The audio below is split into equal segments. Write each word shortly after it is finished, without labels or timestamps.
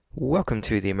Welcome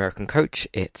to The American Coach.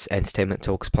 It's Entertainment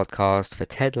Talks podcast for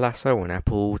Ted Lasso on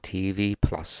Apple TV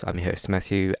Plus. I'm your host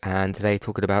Matthew, and today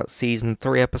talking about season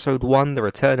 3, episode 1, the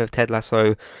return of Ted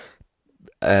Lasso.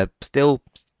 Still,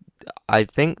 I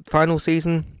think final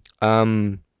season.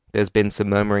 There's been some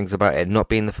murmurings about it not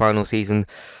being the final season.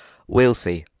 We'll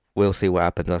see. We'll see what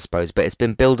happens, I suppose. But it's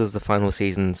been billed as the final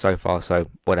season so far, so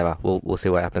whatever. We'll see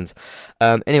what happens.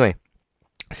 Anyway.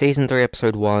 Season 3,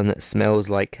 Episode 1, Smells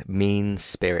Like Mean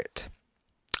Spirit.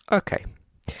 Okay.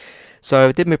 So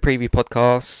I did my preview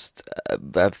podcast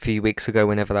a few weeks ago,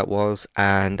 whenever that was,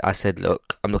 and I said,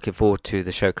 look, I'm looking forward to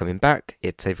the show coming back.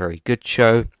 It's a very good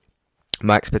show.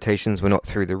 My expectations were not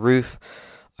through the roof.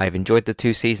 I've enjoyed the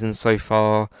 2 seasons so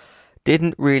far.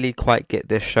 Didn't really quite get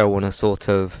this show on a sort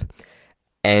of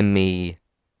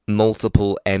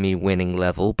multiple Emmy winning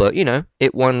level, but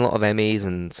it won a lot of Emmys,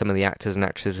 and some of the actors and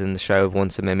actresses in the show have won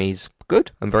some Emmys.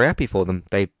 Good, I'm very happy for them.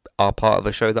 They are part of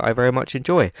a show that I very much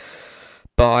enjoy.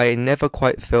 But I never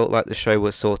quite felt like the show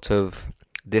was sort of,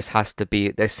 this has to,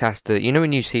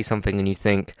 when you see something and you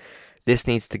think, this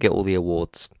needs to get all the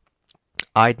awards.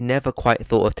 I'd never quite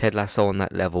thought of Ted Lasso on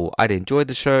that level. I'd enjoyed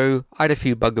the show, I had a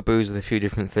few bugaboos with a few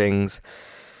different things.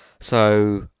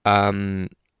 So,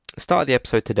 started the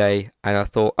episode today, and I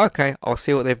thought, okay, I'll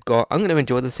see what they've got. I'm going to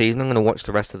enjoy the season. I'm going to watch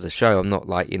the rest of the show. I'm not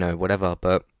like, whatever.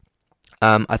 But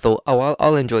I thought,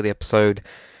 I'll enjoy the episode.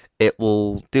 It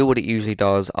will do what it usually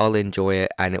does. I'll enjoy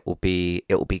it, and it will be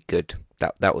good.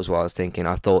 That was what I was thinking.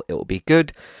 I thought it will be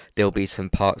good. There'll be some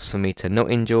parts for me to not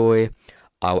enjoy.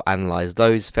 I'll analyze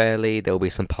those fairly. There'll be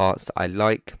some parts that I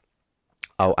like.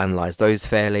 I'll analyze those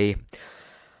fairly.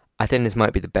 I think this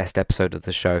might be the best episode of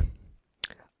the show.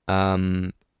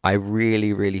 I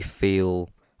really, really feel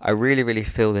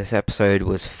this episode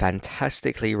was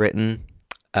fantastically written.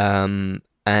 And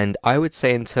I would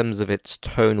say in terms of its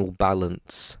tonal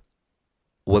balance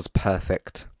was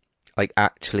perfect. Like,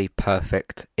 actually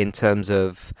perfect in terms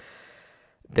of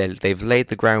they've laid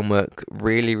the groundwork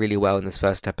really, really well in this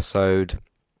first episode.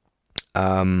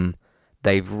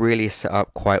 They've really set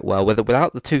up quite well.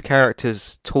 Without the two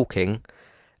characters talking,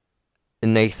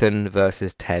 Nathan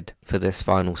versus Ted for this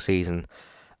final season.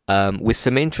 With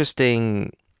some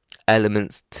interesting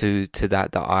elements to that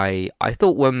I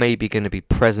thought were maybe going to be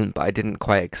present, but I didn't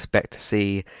quite expect to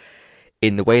see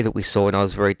in the way that we saw, and I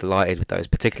was very delighted with those,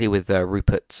 particularly with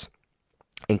Rupert's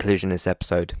inclusion in this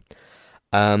episode.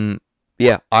 I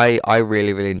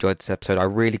really, really enjoyed this episode. I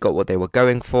really got what they were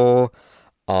going for.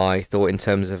 I thought in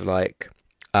terms of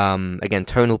again,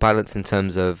 tonal balance in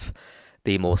terms of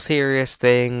the more serious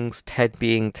things, Ted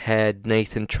being Ted,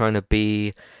 Nathan trying to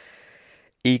be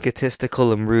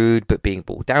egotistical and rude, but being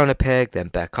brought down a peg, then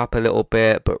back up a little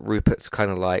bit, but Rupert's kind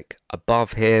of like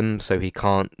above him, so he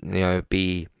can't,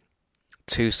 be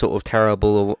too sort of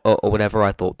terrible or whatever.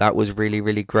 I thought that was really,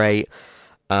 really great.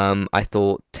 I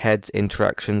thought Ted's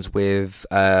interactions with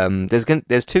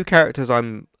there's two characters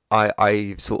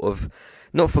I sort of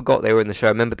not forgot they were in the show.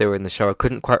 I remember they were in the show. I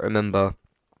couldn't quite remember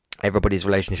everybody's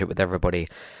relationship with everybody.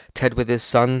 Ted with his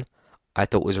son, I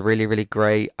thought was really, really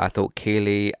great. I thought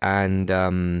Keely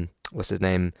and what's his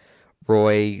name,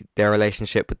 Roy, their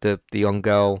relationship with the young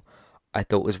girl, I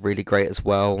thought was really great as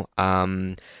well.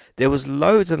 There was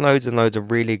loads and loads and loads of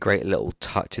really great little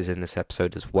touches in this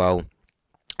episode as well.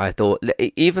 I thought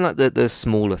even like the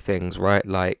smaller things, right?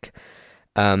 Like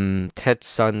Ted's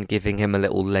son giving him a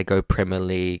little Lego Premier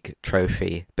League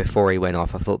trophy before he went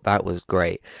off. I thought that was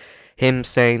great. Him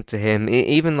saying to him,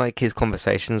 even like his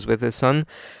conversations with his son,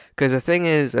 because the thing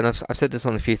is, and I've said this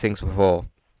on a few things before,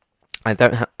 I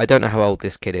don't know how old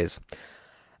this kid is.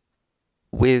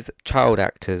 With child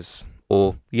actors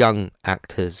or young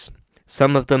actors,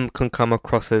 some of them can come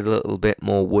across a little bit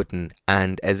more wooden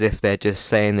and as if they're just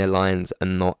saying their lines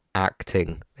and not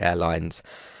acting their lines.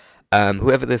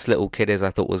 Whoever this little kid is, I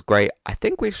thought was great. I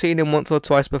think we've seen him once or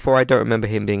twice before. I don't remember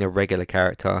him being a regular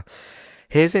character.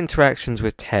 His interactions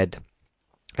with Ted,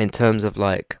 in terms of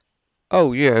like,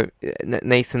 oh,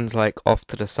 Nathan's like off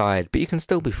to the side, but you can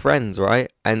still be friends, right?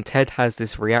 And Ted has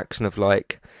this reaction of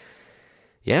like,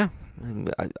 yeah,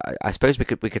 I suppose we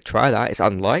could try that. It's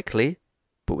unlikely,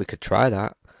 but we could try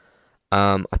that.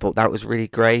 I thought that was really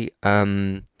great.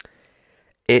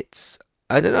 It's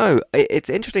I don't know. It's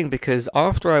interesting because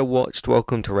after I watched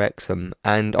Welcome to Wrexham,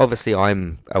 and obviously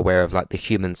I'm aware of like the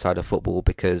human side of football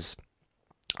because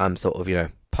I'm sort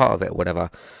of part of it, or whatever.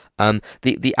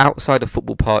 The outside of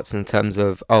football parts in terms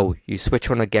of, oh, you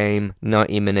switch on a game,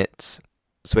 90 minutes,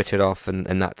 switch it off,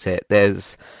 and that's it.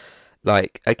 There's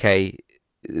like, okay,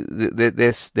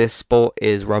 this sport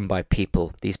is run by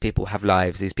people. These people have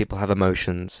lives. These people have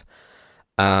emotions.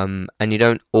 And you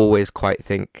don't always quite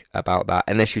think about that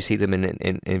unless you see them in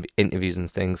interviews and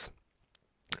things.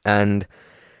 And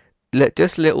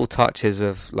just little touches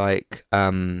of like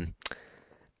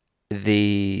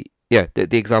the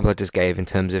example I just gave in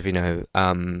terms of the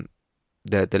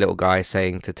little guy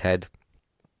saying to Ted,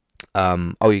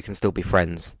 oh, you can still be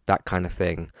friends, that kind of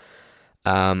thing.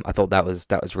 I thought that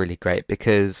was really great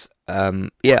because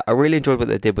yeah, I really enjoyed what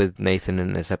they did with Nathan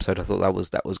in this episode. I thought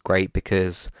that was great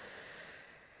because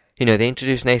they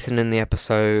introduced Nathan in the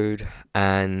episode,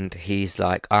 and he's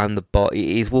like, "I'm the boss."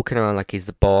 He's walking around like he's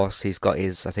the boss. He's got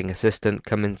his, I think, assistant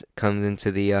comes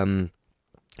into the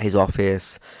his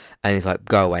office, and he's like,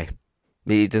 "Go away."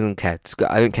 He doesn't care.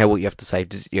 I don't care what you have to say.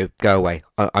 Just go away.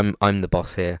 I'm the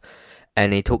boss here.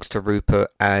 And he talks to Rupert,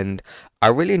 and I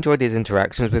really enjoyed his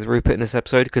interactions with Rupert in this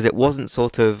episode because it wasn't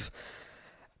sort of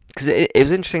because it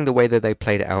was interesting the way that they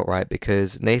played it out, right?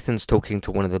 Because Nathan's talking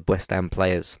to one of the West Ham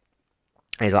players.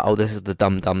 And he's like, "Oh, this is the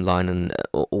dumb dumb line and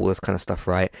all this kind of stuff,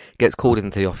 right?" Gets called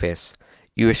into the office.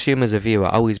 You assume as a viewer,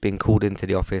 oh, he's being called into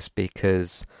the office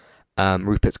because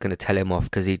Rupert's going to tell him off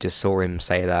because he just saw him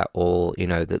say that, or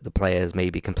that the players may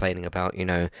be complaining about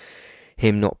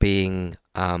him not being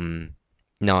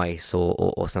nice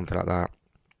or something like that.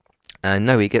 And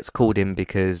no, he gets called in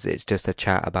because it's just a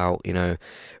chat about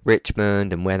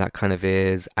Richmond and where that kind of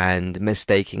is, and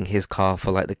mistaking his car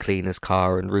for like the cleaner's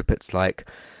car, and Rupert's like,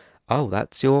 "Oh,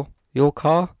 that's your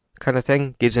car," kind of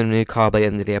thing. Gives him a new car by the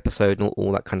end of the episode and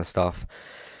all that kind of stuff.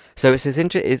 So it's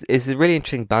a really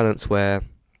interesting balance where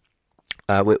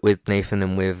with Nathan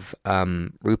and with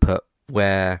Rupert,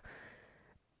 where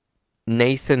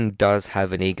Nathan does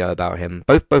have an ego about him.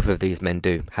 Both of these men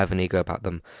do have an ego about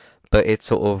them, but it's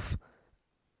sort of,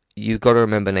 you got to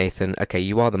remember, Nathan. Okay,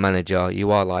 you are the manager. You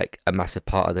are like a massive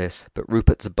part of this, but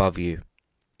Rupert's above you.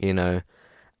 You know,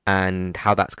 and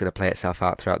how that's going to play itself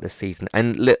out throughout this season.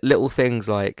 And little things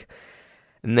like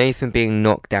Nathan being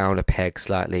knocked down a peg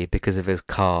slightly because of his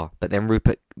car, but then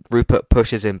Rupert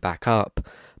pushes him back up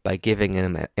by giving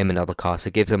him another car, so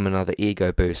gives him another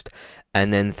ego boost.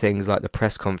 And then things like the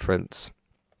press conference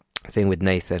thing with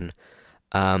Nathan,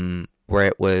 where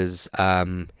it was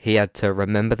he had to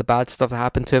remember the bad stuff that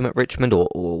happened to him at Richmond, or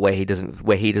where he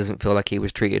doesn't feel like he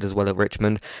was treated as well at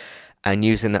Richmond, and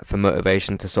using that for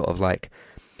motivation to sort of like,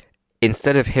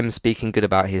 instead of him speaking good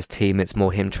about his team, it's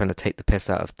more him trying to take the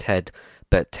piss out of Ted.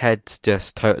 But Ted's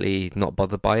just totally not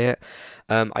bothered by it.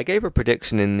 I gave a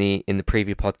prediction in the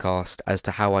preview podcast as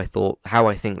to how I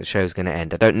think the show's going to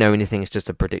end. I don't know anything; it's just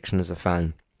a prediction as a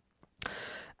fan.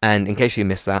 And in case you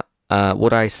missed that,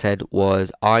 what I said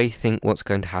was I think what's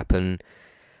going to happen,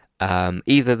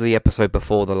 either the episode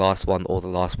before the last one or the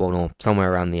last one, or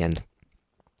somewhere around the end,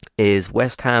 is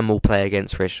West Ham will play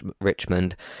against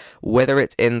Richmond, whether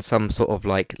it's in some sort of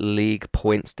like league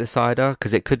points decider,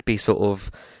 because it could be sort of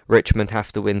Richmond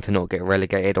have to win to not get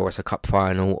relegated, or it's a cup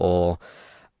final, or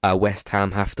West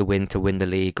Ham have to win the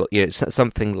league, or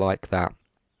something like that.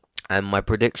 And my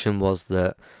prediction was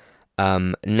that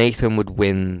Nathan would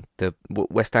win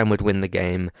West Ham would win the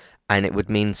game, and it would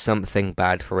mean something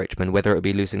bad for Richmond, whether it would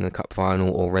be losing the cup final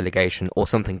or relegation, or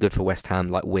something good for West Ham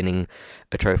like winning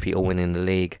a trophy or winning the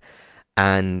league.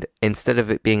 And instead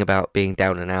of it being about being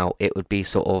down and out, it would be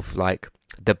sort of like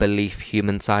the belief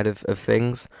human side of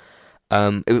things,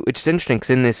 which is interesting because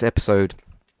in this episode,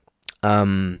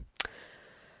 what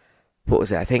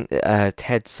was it? I think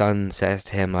Ted's son says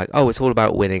to him like, "Oh, it's all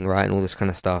about winning, right?" and all this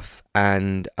kind of stuff.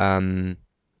 And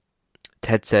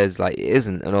Ted says like, "It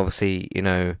isn't." And obviously,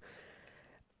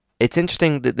 it's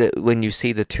interesting that when you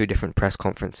see the two different press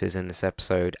conferences in this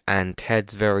episode, and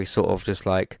Ted's very sort of just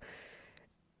like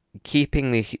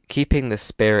keeping the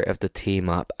spirit of the team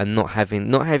up, and not having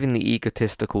the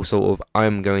egotistical sort of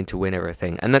 "I'm going to win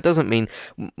everything." And that doesn't mean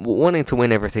wanting to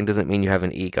win everything doesn't mean you have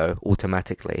an ego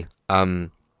automatically.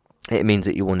 It means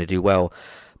that you want to do well,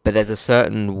 but there's a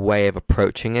certain way of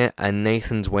approaching it, and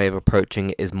Nathan's way of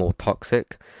approaching it is more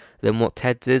toxic than what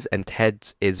Ted's is, and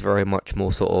Ted's is very much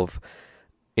more sort of,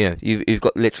 you've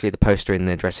got literally the poster in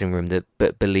the dressing room, the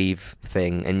Believe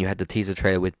thing, and you had the teaser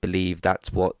trailer with Believe.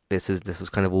 That's what this has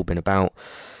kind of all been about.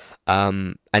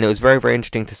 And it was very, very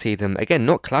interesting to see them again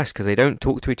not clash, because they don't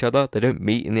talk to each other, they don't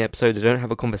meet in the episode, they don't have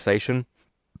a conversation.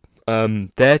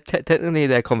 Technically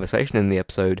their conversation in the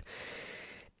episode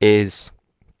is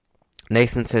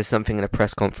Nathan says something in a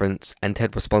press conference and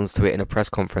Ted responds to it in a press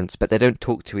conference, but they don't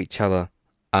talk to each other.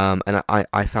 And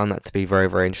I found that to be very,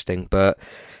 very interesting. But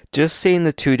just seeing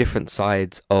the two different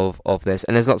sides of this,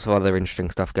 and there's lots of other interesting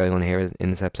stuff going on here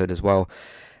in this episode as well.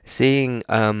 Seeing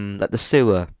like the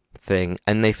sewer thing,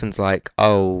 and Nathan's like,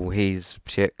 oh, he's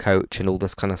shit coach and all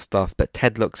this kind of stuff, but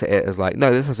Ted looks at it as like,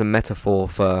 no, this is a metaphor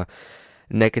for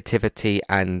negativity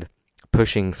and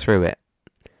pushing through it,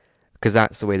 because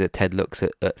that's the way that Ted looks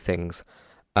at things.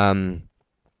 And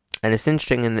it's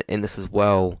interesting in this as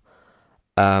well,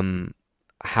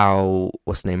 how,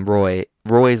 what's the name,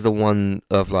 Roy's the one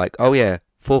of like, oh yeah,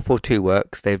 4-4-2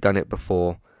 works, they've done it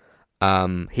before.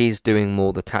 He's doing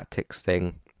more the tactics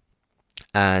thing,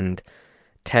 and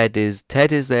Ted is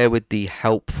there with the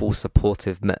helpful,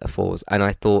 supportive metaphors. And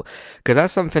I thought, because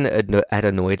that's something that had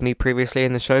annoyed me previously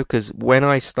in the show, because when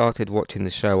I started watching the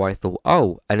show, I thought,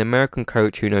 oh, an American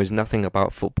coach who knows nothing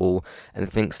about football and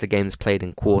thinks the game's played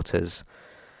in quarters.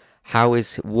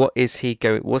 What's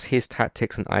his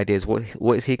tactics and ideas?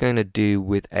 What is he going to do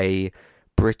with a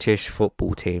British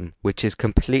football team, which is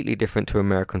completely different to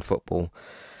American football?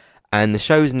 And the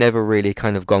show's never really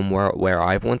kind of gone where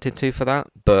I've wanted to for that,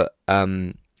 but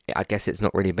I guess it's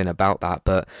not really been about that.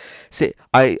 But see,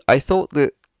 I thought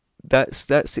that's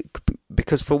it,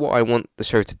 because for what I want the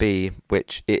show to be,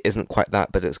 which it isn't quite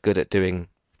that, but it's good at doing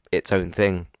its own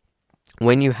thing.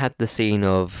 When you had the scene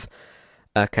of,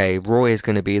 okay, Roy is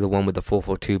going to be the one with the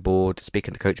 4-4-2 board,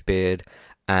 speaking to Coach Beard,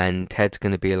 and Ted's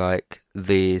going to be like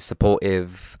the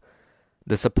supportive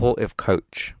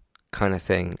coach kind of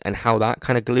thing, and how that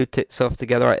kind of glued itself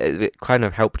together, it kind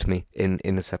of helped me in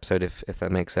this episode, if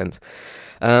that makes sense.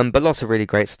 But lots of really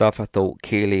great stuff. I thought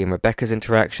Keely and Rebecca's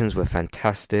interactions were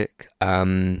fantastic.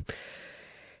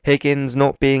 Higgins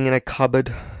not being in a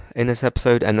cupboard in this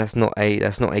episode, and that's not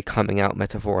a coming out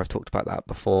metaphor. I've talked about that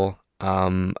before,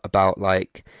 about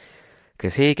like,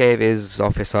 because he gave his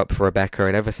office up for Rebecca,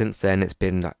 and ever since then it's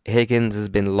been Higgins has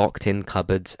been locked in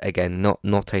cupboards again.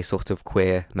 Not a sort of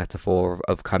queer metaphor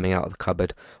of coming out of the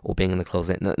cupboard or being in the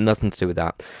closet. Nothing to do with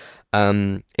that.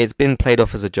 It's been played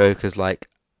off as a joke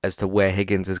as to where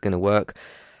Higgins is going to work.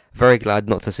 Very glad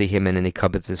not to see him in any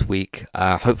cupboards this week.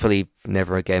 Hopefully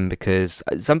never again, because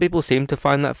some people seem to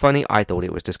find that funny. I thought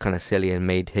it was just kind of silly and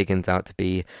made Higgins out to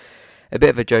be a bit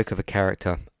of a joke of a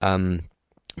character.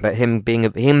 But him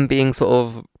being sort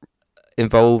of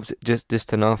involved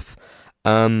just enough.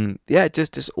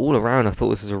 Just all around, I thought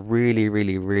this was a really,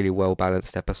 really, really well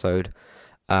balanced episode.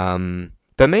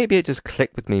 But maybe it just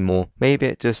clicked with me more. Maybe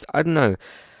it just, I don't know.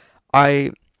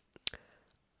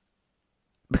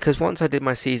 Because once I did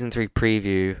my season 3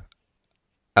 preview,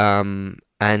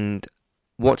 and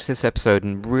watched this episode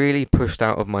and really pushed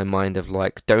out of my mind of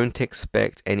like, don't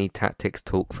expect any tactics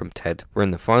talk from Ted. We're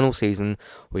in the final season.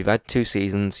 We've had 2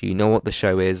 seasons. You know what the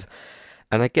show is.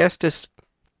 And I guess just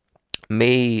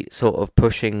me sort of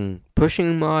pushing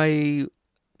my,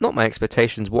 not my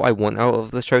expectations, what I want out of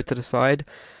the show to the side,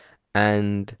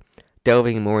 and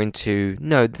delving more into,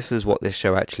 no, this is what this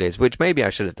show actually is, which maybe I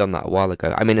should have done that a while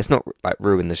ago. I mean, it's not like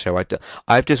ruined the show.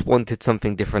 I've just wanted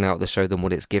something different out of the show than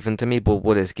what it's given to me, but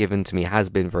what it's given to me has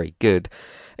been very good.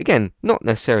 Again, not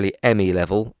necessarily Emmy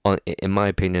level, in my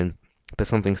opinion, but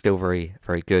something still very,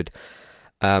 very good.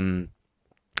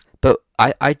 But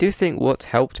I do think what's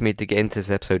helped me to get into this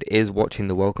episode is watching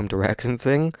the Welcome to Wrexham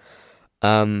thing,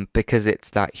 because it's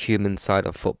that human side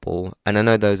of football. And I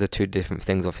know those are 2 different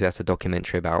things. Obviously, that's a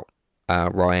documentary about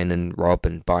Ryan and Rob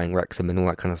and buying Wrexham and all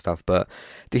that kind of stuff, but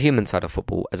the human side of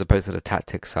football as opposed to the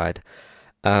tactics side.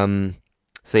 So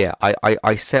yeah,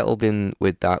 I settled in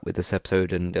with that with this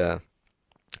episode and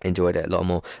enjoyed it a lot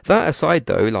more. That aside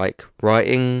though, like,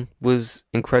 writing was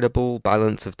incredible,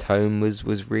 balance of tone was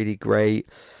really great.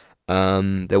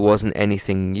 There wasn't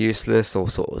anything useless or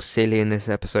sort of silly in this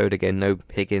episode. Again, no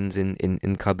Higgins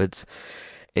in cupboards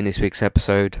in this week's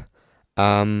episode.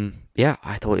 Yeah,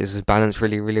 I thought it was balanced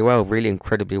really, really well. Really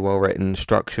incredibly well written.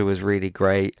 Structure was really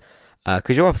great.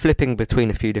 Because you are flipping between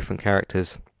a few different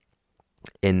characters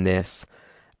in this.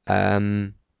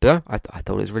 But I thought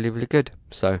it was really, really good.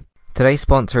 So today's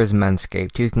sponsor is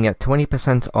Manscaped. You can get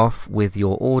 20% off with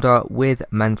your order with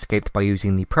Manscaped by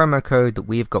using the promo code that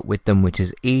we've got with them, which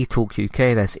is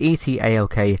ETALKUK. That's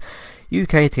ETALK. UK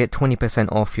to get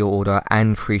 20% off your order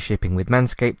and free shipping with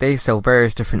Manscaped. They sell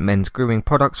various different men's grooming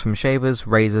products, from shavers,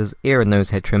 razors, ear and nose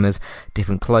hair trimmers,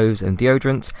 different clothes and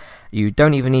deodorants. You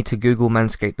don't even need to Google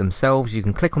Manscaped themselves. You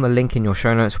can click on the link in your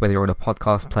show notes, whether you're on a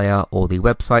podcast player or the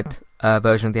website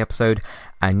version of the episode,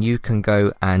 and you can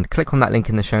go and click on that link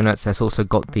in the show notes. There's also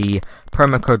got the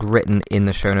promo code written in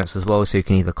the show notes as well, so you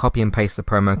can either copy and paste the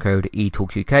promo code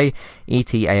ETALKUK,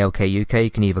 ETALKUK.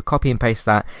 You can either copy and paste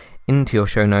that into your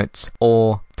show notes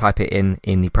or type it in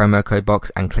the promo code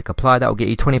box and click apply. That will get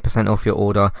you 20% off your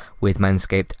order with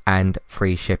Manscaped and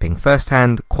free shipping. First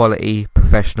hand, quality,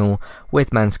 professional with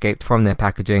Manscaped from their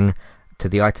packaging to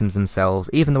the items themselves.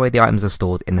 Even the way the items are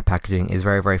stored in the packaging is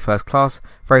very, very first class,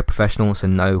 very professional, so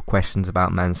no questions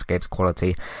about Manscaped's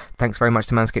quality. Thanks very much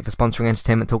to Manscaped for sponsoring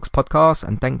Entertainment Talks podcast,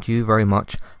 and thank you very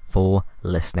much for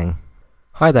listening.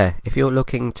 Hi there, if you're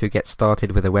looking to get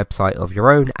started with a website of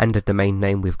your own and a domain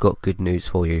name, we've got good news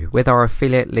for you. With our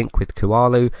affiliate link with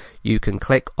Kualu, you can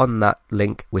click on that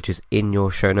link which is in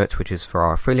your show notes, which is for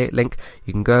our affiliate link.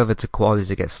 You can go over to Kualu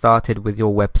to get started with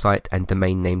your website and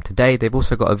domain name today. They've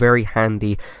also got a very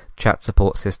handy chat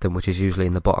support system, which is usually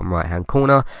in the bottom right hand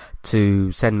corner,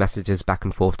 to send messages back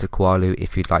and forth to Kualu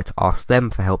if you'd like to ask them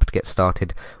for help to get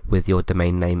started with your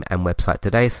domain name and website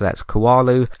today. So that's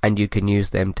Kualu, and you can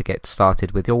use them to get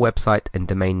started with your website and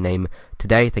domain name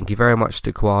today. Thank you very much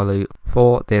to Kualu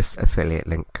for this affiliate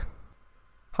link.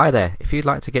 Hi there, if you'd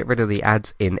like to get rid of the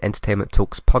ads in Entertainment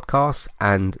Talks podcasts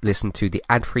and listen to the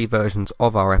ad-free versions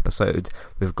of our episodes,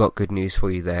 we've got good news for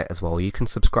you there as well. You can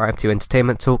subscribe to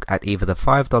Entertainment Talk at either the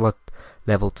 $5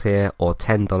 level tier or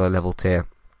 $10 level tier.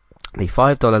 The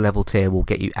 $5 level tier will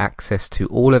get you access to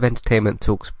all of Entertainment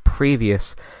Talk's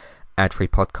previous ad-free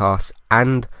podcasts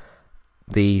and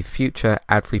the future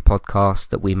ad-free podcasts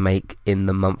that we make in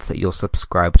the month that you're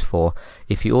subscribed for.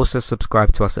 If you also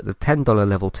subscribe to us at the $10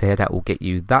 level tier, that will get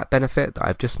you that benefit that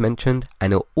I've just mentioned,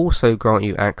 and it'll also grant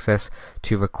you access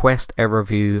to request a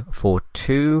review for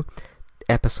 2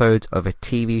 episodes of a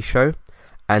TV show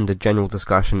and a general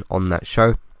discussion on that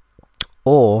show,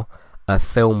 or a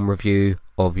film review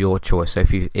of your choice. So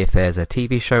if there's a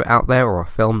TV show out there or a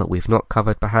film that we've not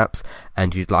covered perhaps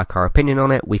and you'd like our opinion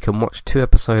on it, we can watch 2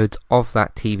 episodes of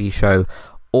that TV show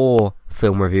or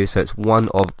film review. So it's one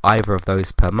of either of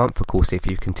those per month. Of course, if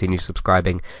you continue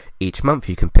subscribing each month,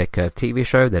 you can pick a TV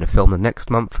show, then a film the next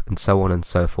month, and so on and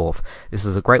so forth. This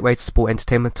is a great way to support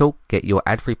Entertainment Talk, get your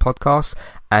ad-free podcasts,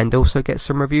 and also get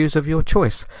some reviews of your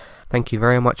choice. Thank you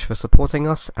very much for supporting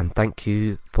us, and thank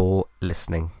you for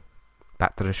listening.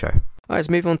 Back to the show. Let's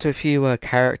move on to a few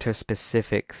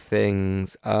character-specific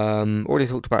things. Already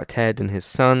talked about Ted and his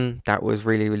son. That was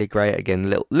really, really great.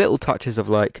 Again, little touches of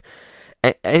like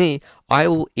I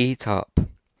will eat up,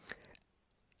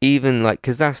 even like,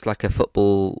 because that's like a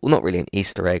football, well, not really an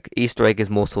Easter egg. Easter egg is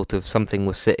more sort of something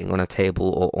was sitting on a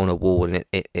table or on a wall, and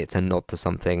it's a nod to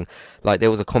something. Like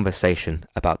there was a conversation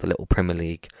about the little Premier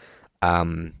League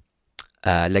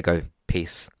Lego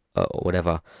piece or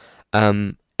whatever.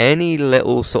 Any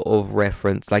little sort of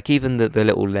reference, like even the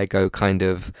little Lego kind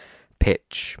of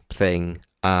pitch thing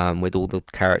with all the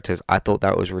characters, I thought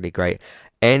that was really great.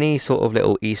 Any sort of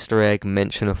little Easter egg,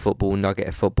 mention of football, nugget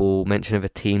of football, mention of a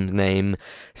team's name,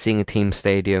 seeing a team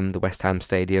stadium, the West Ham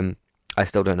Stadium. I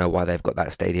still don't know why they've got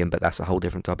that stadium, but that's a whole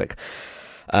different topic.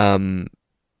 Yeah,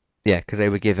 because they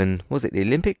were given, was it the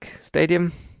Olympic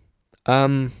Stadium?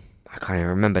 I can't even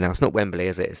remember now. It's not Wembley,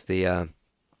 is it? It's the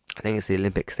I think it's the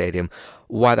Olympic Stadium.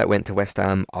 Why that went to West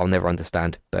Ham, I'll never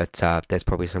understand, but there's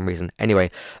probably some reason. Anyway,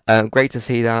 great to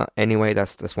see that. Anyway,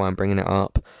 that's why I'm bringing it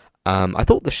up. I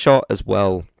thought the shot as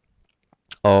well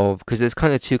of, because there's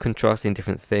kind of 2 contrasting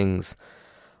different things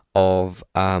of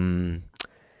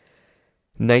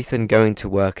Nathan going to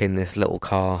work in this little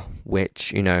car,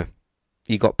 which, you know,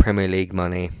 you got Premier League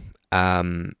money.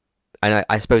 And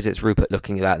I suppose it's Rupert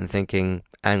looking at that and thinking,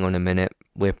 hang on a minute,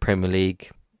 we're a Premier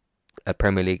League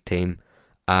team.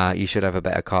 You should have a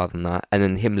better car than that. And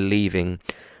then him leaving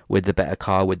with the better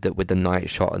car, with the night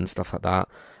shot and stuff like that.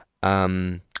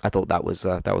 I thought that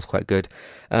was quite good.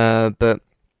 But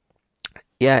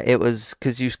yeah, it was,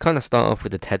 because you kind of start off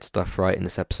with the Ted stuff right in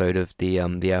this episode of the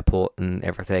airport and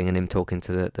everything, and him talking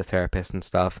to the therapist and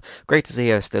stuff. Great to see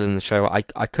her still in the show.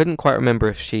 I couldn't quite remember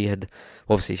if she had,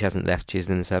 obviously she hasn't left, she's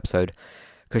in this episode,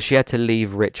 because she had to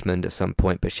leave Richmond at some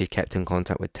point, but she kept in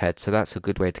contact with Ted, so that's a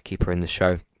good way to keep her in the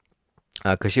show.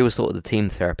 Because she was sort of the team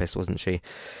therapist, wasn't she?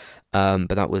 But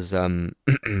that was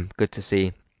good to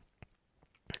see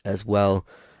as well.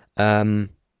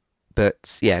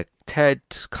 But yeah, Ted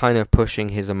kind of pushing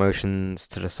his emotions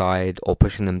to the side, or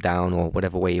pushing them down, or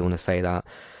whatever way you want to say that.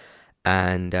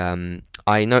 And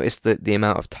I noticed that the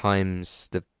amount of times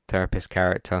the therapist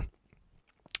character,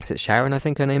 is it Sharon, I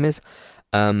think her name is,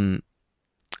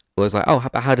 was like, oh,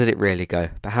 but how did it really go?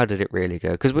 But how did it really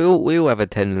go? Because we all have a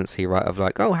tendency, right, of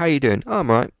like, oh, how you doing? Oh,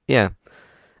 I'm right, yeah.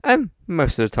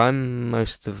 Most of the time,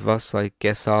 most of us, I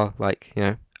guess, are like, you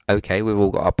know, okay, we've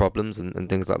all got our problems and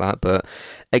things like that. But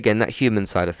again, that human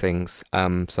side of things.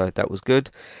 So that was good.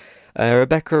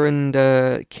 Rebecca and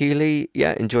Keely,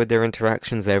 yeah, enjoyed their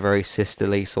interactions. They're very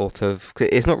sisterly, sort of.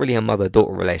 It's not really a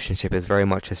mother-daughter relationship. It's very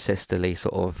much a sisterly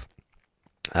sort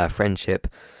of friendship,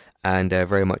 and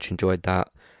very much enjoyed that.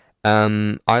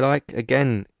 I like,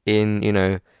 again, in, you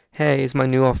know, hey, here's my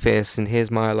new office, and here's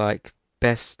my, like,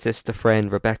 best sister friend,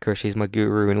 Rebecca, she's my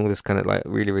guru, and all this kind of like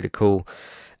really, really cool.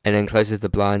 And then closes the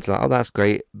blinds, like, oh, that's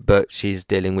great, but she's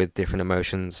dealing with different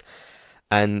emotions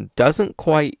and doesn't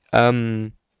quite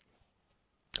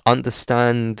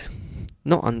understand,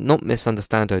 not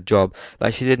misunderstand her job.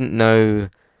 Like she didn't know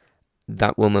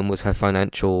that woman was her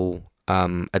financial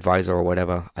advisor or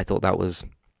whatever. I thought that was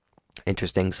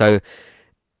interesting. So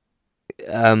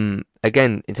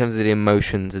again, in terms of the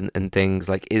emotions and things,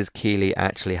 like, is Keely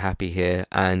actually happy here?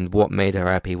 And what made her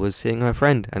happy was seeing her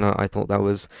friend, and I thought that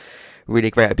was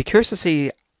really great. I'd be curious to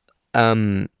see.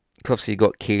 'Cause obviously you've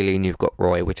got Keely and you've got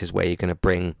Roy, which is where you're going to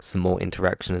bring some more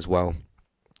interaction as well.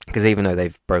 Because even though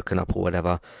they've broken up or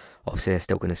whatever, obviously they're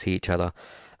still going to see each other.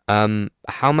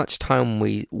 How much time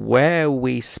where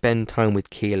we spend time with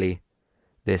Keely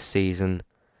this season,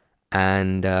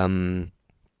 and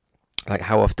like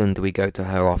how often do we go to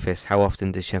her office? How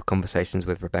often does she have conversations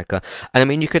with Rebecca? And I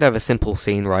mean, you could have a simple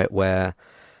scene, right, where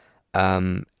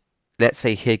um, let's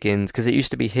say Higgins, because it used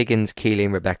to be Higgins, Keely,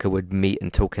 and Rebecca would meet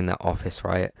and talk in that office,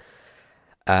 right?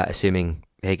 Assuming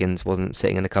Higgins wasn't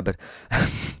sitting in a cupboard.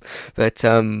 But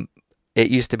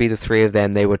it used to be the three of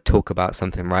them. They would talk about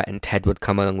something, right? And Ted would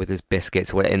come along with his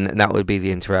biscuits, and that would be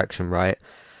the interaction, right?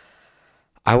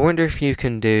 I wonder if you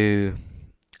can do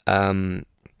um,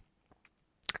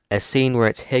 a scene where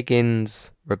it's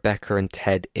Higgins, Rebecca, and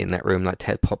Ted in that room. Like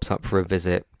Ted pops up for a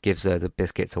visit, gives her the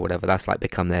biscuits or whatever. That's like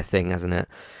become their thing, hasn't it?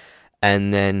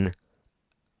 And then,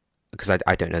 because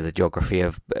I don't know the geography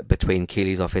of between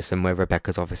Keely's office and where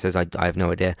Rebecca's office is, I have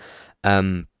no idea.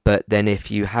 But then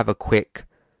if you have a quick,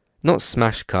 not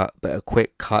smash cut, but a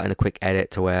quick cut and a quick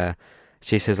edit to where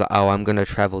she says like, oh, I'm going to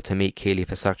travel to meet Keely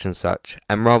for such and such,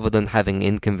 and rather than having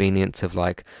inconvenience of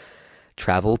like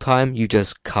travel time, you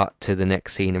just cut to the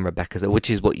next scene in Rebecca's,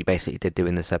 which is what you basically did do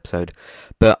in this episode.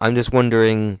 But I'm just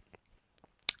wondering,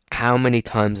 how many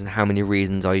times and how many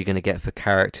reasons are you going to get for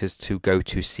characters to go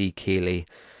to see Keely?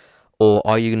 Or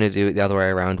are you going to do it the other way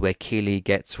around, where Keely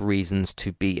gets reasons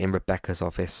to be in Rebecca's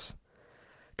office?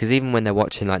 Because even when they're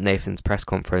watching like Nathan's press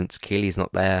conference, Keely's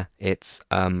not there. It's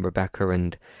Rebecca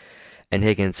and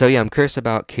Higgins. So yeah, I'm curious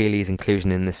about Keely's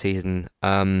inclusion in this season.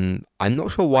 I'm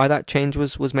not sure why that change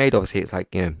was made. Obviously, it's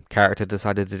like, character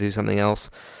decided to do something else.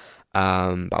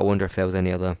 But I wonder if there was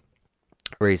any other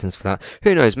reasons for that.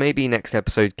 Who knows? Maybe next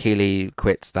episode Keely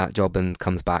quits that job and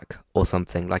comes back or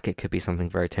something. Like it could be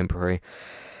something very temporary.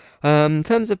 In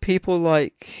terms of people,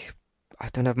 like, I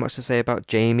don't have much to say about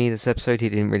Jamie this episode. He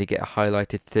didn't really get a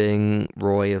highlighted thing.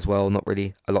 Roy as well, not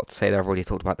really a lot to say there. I've already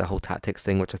talked about the whole tactics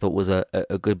thing, which I thought was a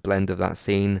good blend of that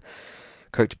scene.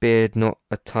 Coach Beard, not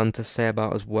a ton to say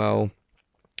about as well.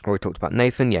 Already talked about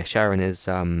Nathan. Yeah, Sharon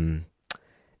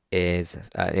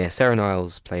Sarah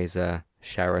Niles plays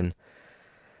Sharon.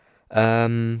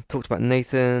 Talked about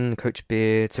Nathan, Coach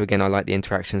Beard. So again, I like the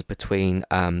interactions between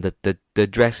the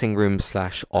dressing room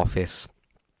 / office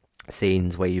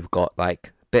scenes where you've got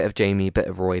like bit of Jamie, bit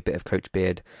of Roy, bit of Coach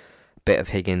Beard, bit of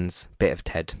Higgins, bit of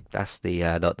Ted. That's the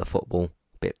football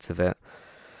bits of it.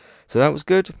 So that was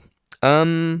good.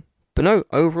 But no,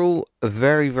 overall a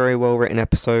very, very well written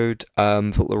episode.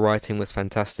 Thought the writing was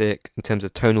fantastic in terms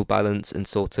of tonal balance and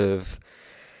sort of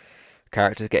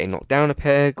characters getting knocked down a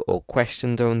peg or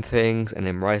questioned on things and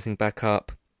then rising back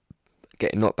up,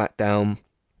 getting knocked back down,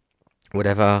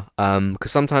 whatever.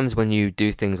 Because sometimes when you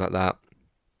do things like that,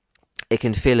 it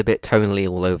can feel a bit tonally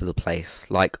all over the place.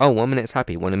 Like, oh, 1 minute it's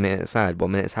happy, 1 minute it's sad,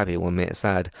 1 minute it's happy, 1 minute it's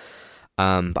sad.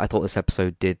 But I thought this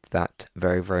episode did that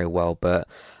very, very well. But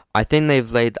I think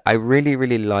I really,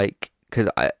 really like, because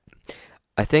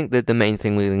I think that the main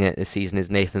thing we're going to get this season is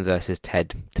Nathan versus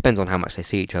Ted. Depends on how much they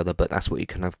see each other, but that's what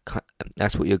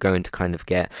that's what you're going to kind of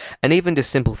get. And even just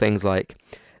simple things like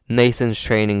Nathan's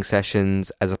training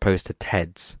sessions as opposed to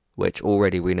Ted's, which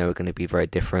already we know are going to be very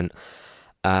different.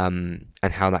 And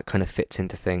how that kind of fits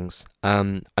into things.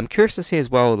 I'm curious to see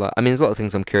as well. Like, I mean, there's a lot of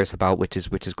things I'm curious about, which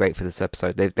is great for this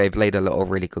episode. They've laid a lot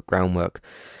of really good groundwork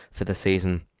for the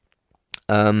season.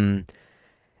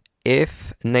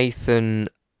 If Nathan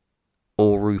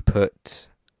or Rupert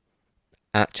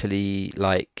actually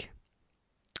like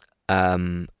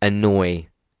annoy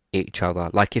each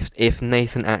other, like if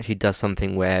Nathan actually does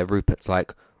something where Rupert's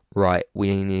like, right,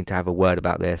 we need to have a word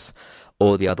about this,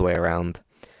 or the other way around,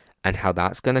 and how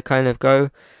that's going to kind of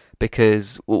go,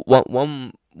 because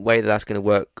one way that's going to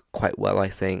work quite well, I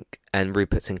think, and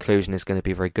Rupert's inclusion is going to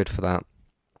be very good for that,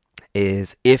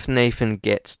 is if Nathan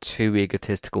gets too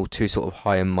egotistical, too sort of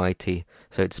high and mighty,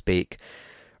 so to speak,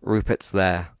 Rupert's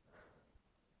there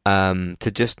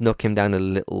to just knock him down a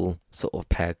little sort of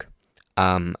peg.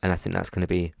 And I think that's going to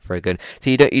be very good. So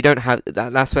you don't have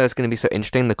that. That's where it's going to be so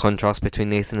interesting. The contrast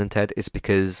between Nathan and Ted is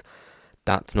because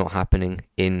That's not happening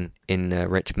in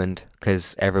Richmond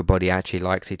because everybody actually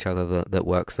likes each other that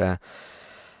works there.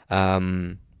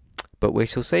 Um, but we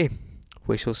shall see.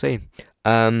 We shall see.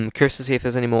 Curious to see if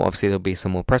there's any more. Obviously, there'll be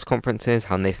some more press conferences.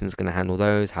 How Nathan's going to handle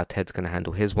those. How Ted's going to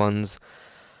handle his ones.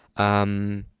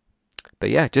 Um, but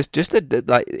yeah, just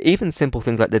like even simple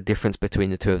things like the difference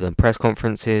between the two of them. Press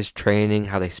conferences, training,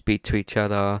 how they speak to each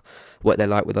other, what they're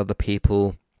like with other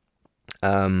people.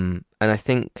 And I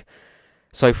think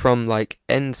so. From like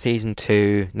end season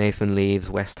 2, Nathan leaves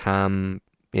West Ham.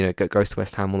 Goes to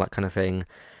West Ham, all that kind of thing.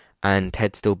 And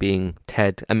Ted still being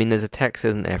Ted. I mean, there's a text,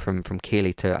 isn't there, from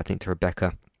Keely to I think to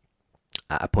Rebecca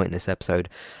at a point in this episode,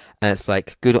 and it's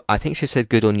like good. I think she said,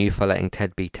 "Good on you for letting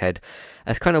Ted be Ted."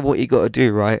 That's kind of what you got to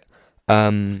do, right?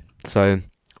 So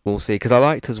we'll see. Because I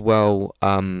liked as well.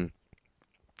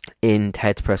 In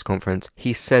Ted's press conference,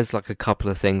 he says like a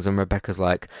couple of things, and Rebecca's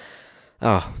like,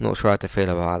 "Oh, not sure how to feel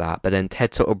about that." But then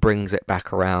Ted sort of brings it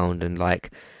back around, and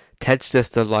like Ted's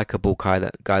just a likable guy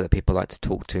that people like to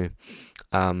talk to.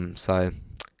 So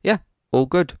yeah, all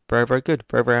good. Very, very good.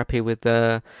 Very, very happy with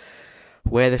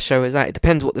where the show is at. It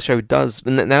depends what the show does.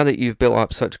 Now that you've built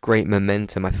up such great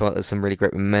momentum, I feel like there's some really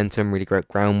great momentum, really great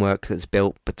groundwork that's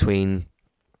built between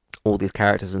all these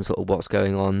characters and sort of what's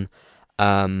going on.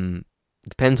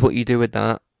 Depends what you do with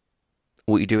that.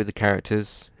 What you do with the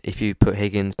characters. If you put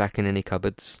Higgins back in any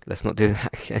cupboards, let's not do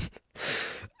that again.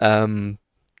 um,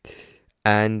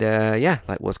 and yeah,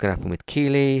 like what's going to happen with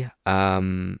Keeley.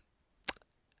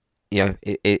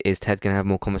 Is Ted going to have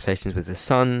more conversations with his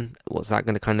son? What's that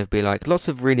going to kind of be like? Lots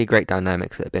of really great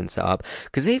dynamics that have been set up.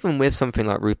 Because even with something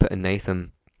like Rupert and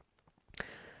Nathan,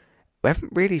 we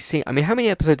haven't really seen. I mean, how many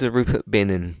episodes has Rupert been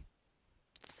in?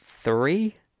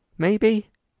 3, maybe?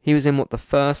 He was in the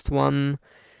first one?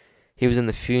 He was in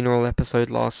the funeral episode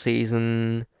last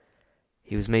season.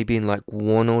 He was maybe in like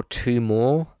 1 or 2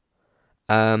 more.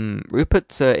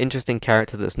 Rupert's an interesting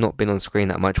character that's not been on screen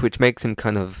that much, which makes him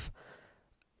kind of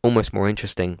almost more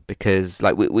interesting because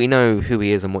like we know who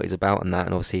he is and what he's about and that,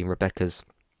 and obviously Rebecca's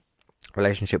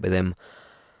relationship with him.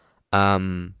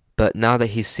 But now that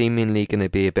he's seemingly going to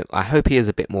be I hope he is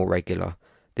a bit more regular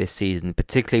this season,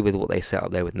 particularly with what they set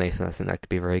up there with Nathan. I think that could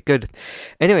be very good.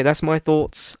 Anyway, that's my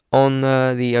thoughts on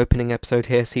the opening episode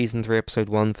here, season 3, episode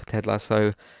 1 for Ted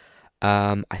Lasso.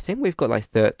 I think we've got like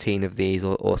 13 of these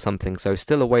or something, so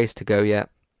still a ways to go yet.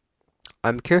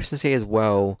 I'm curious to see as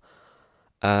well.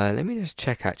 Let me just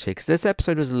check actually, because this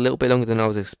episode was a little bit longer than I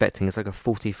was expecting. It's like a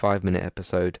 45-minute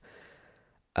episode.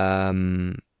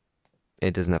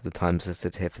 It doesn't have the times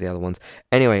listed here for the other ones.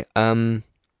 Anyway,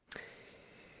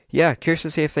 yeah, curious to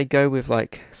see if they go with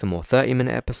like some more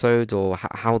 30-minute episodes or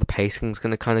how the pacing's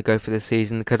going to kind of go for this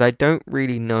season, because I don't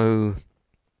really know.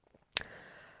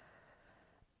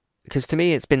 Because to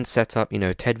me, it's been set up,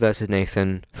 Ted versus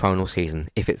Nathan, final season,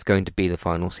 if it's going to be the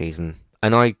final season.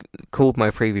 And I called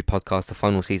my preview podcast the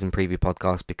final season preview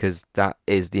podcast because that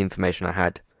is the information I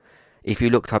had. If you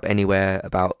looked up anywhere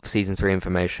about season 3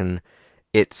 information,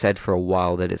 it said for a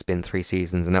while that it's been 3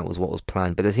 seasons and that was what was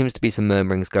planned. But there seems to be some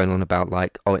murmurings going on about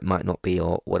like, oh, it might not be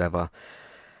or whatever.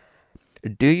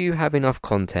 Do you have enough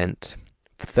content?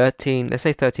 13, let's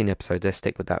say 13 episodes, let's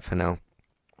stick with that for now.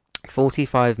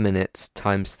 45 minutes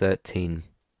times 13.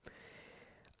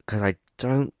 Because I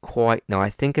don't quite know.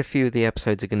 I think a few of the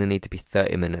episodes are going to need to be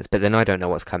 30 minutes, but then I don't know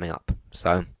what's coming up.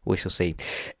 So we shall see.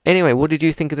 Anyway, what did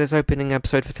you think of this opening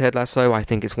episode for Ted Lasso? I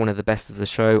think it's one of the best of the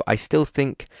show. I still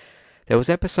think there was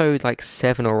episode like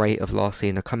 7 or 8 of last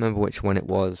season. I can't remember which one it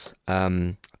was.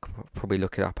 I could probably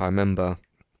look it up. I remember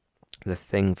the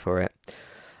thing for it.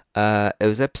 It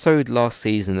was episode last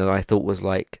season that I thought was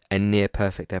like a near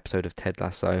perfect episode of Ted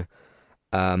Lasso.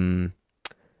 Let me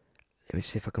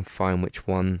see if I can find which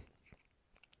one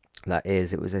that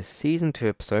is. It was a season 2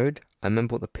 episode. I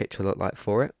remember what the picture looked like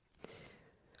for it.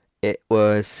 It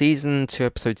was season 2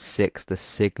 episode 6, The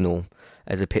Signal,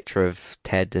 as a picture of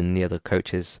Ted and the other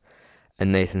coaches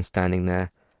and Nathan standing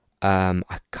there. I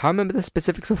can't remember the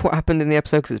specifics of what happened in the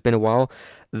episode because it's been a while.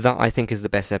 That I think is the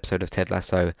best episode of Ted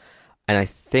Lasso. And I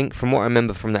think from what I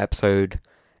remember from that episode,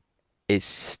 it's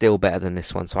still better than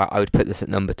this one. So I would put this at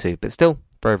number 2. But still,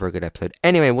 very, very good episode.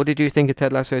 Anyway, what did you think of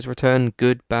Ted Lasso's return?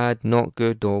 Good, bad, not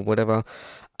good, or whatever?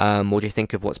 What do you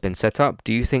think of what's been set up?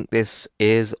 Do you think this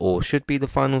is or should be the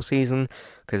final season?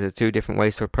 Because there's 2 different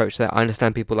ways to approach that. I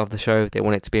understand people love the show. They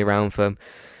want it to be around for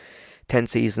 10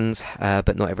 seasons,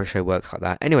 but not every show works like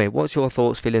that. Anyway, what's your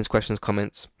thoughts, feelings, questions,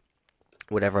 comments,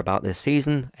 whatever about this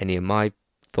season? Any of my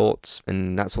thoughts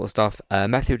and that sort of stuff.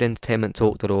 Matthew at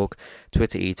entertainmenttalk.org,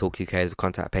 Twitter eTalkUK is a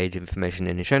contact page, information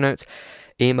in the show notes,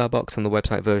 email box on the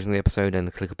website version of the episode, and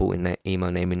a clickable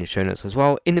email name in the show notes as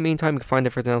well. In the meantime, you can find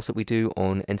everything else that we do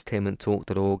on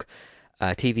entertainmenttalk.org.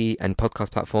 TV and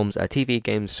podcast platforms, TV,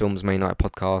 games, films, main night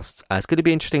podcasts. It's going to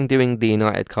be interesting doing the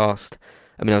United cast.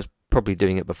 I mean, I was probably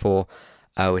doing it before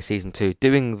with season 2,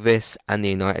 doing this and the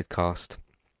United cast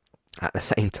at the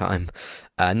same time.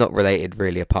 Not related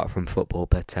really apart from football,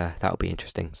 but that'll be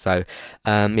interesting. So,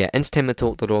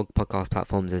 entertainmenttalk.org, podcast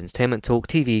platforms, Entertainment Talk,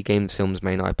 TV, games, films,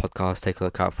 main night podcasts. Take a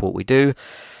look out for what we do.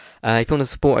 If you want to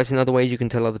support us in other ways, you can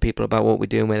tell other people about what we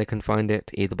do and where they can find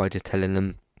it, either by just telling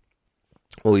them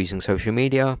or using social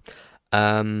media.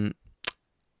 Patreon,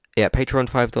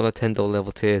 $5, $10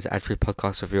 level tiers, ad-free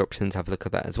podcast review options. Have a look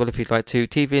at that as well if you'd like to.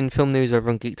 TV and film news over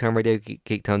on Geektown Radio,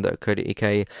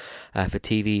 geektown.co.uk for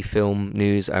TV, film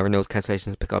news, renewals,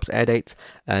 cancellations, pickups, air dates.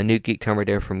 New Geektown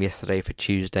Radio from yesterday for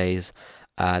Tuesdays.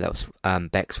 That was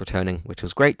Bex returning, which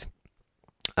was great.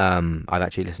 I've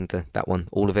actually listened to that one,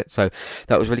 all of it, so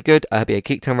that was really good.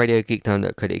 Geektown Radio,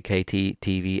 geektown.co.uk,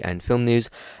 TV and film news.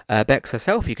 Bex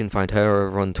herself, you can find her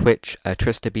over on Twitch,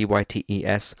 Trista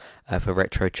BYTES, for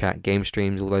retro chat, game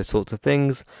streams, all those sorts of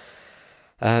things.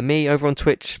 Me over on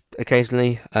Twitch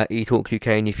occasionally, eTalkUK,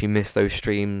 and if you miss those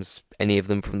streams, any of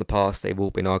them from the past, they've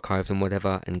all been archived and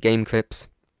whatever, and game clips.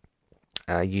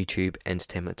 YouTube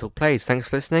Entertainment Talk Plays. Thanks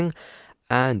for listening,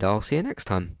 and I'll see you next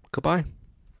time. Goodbye.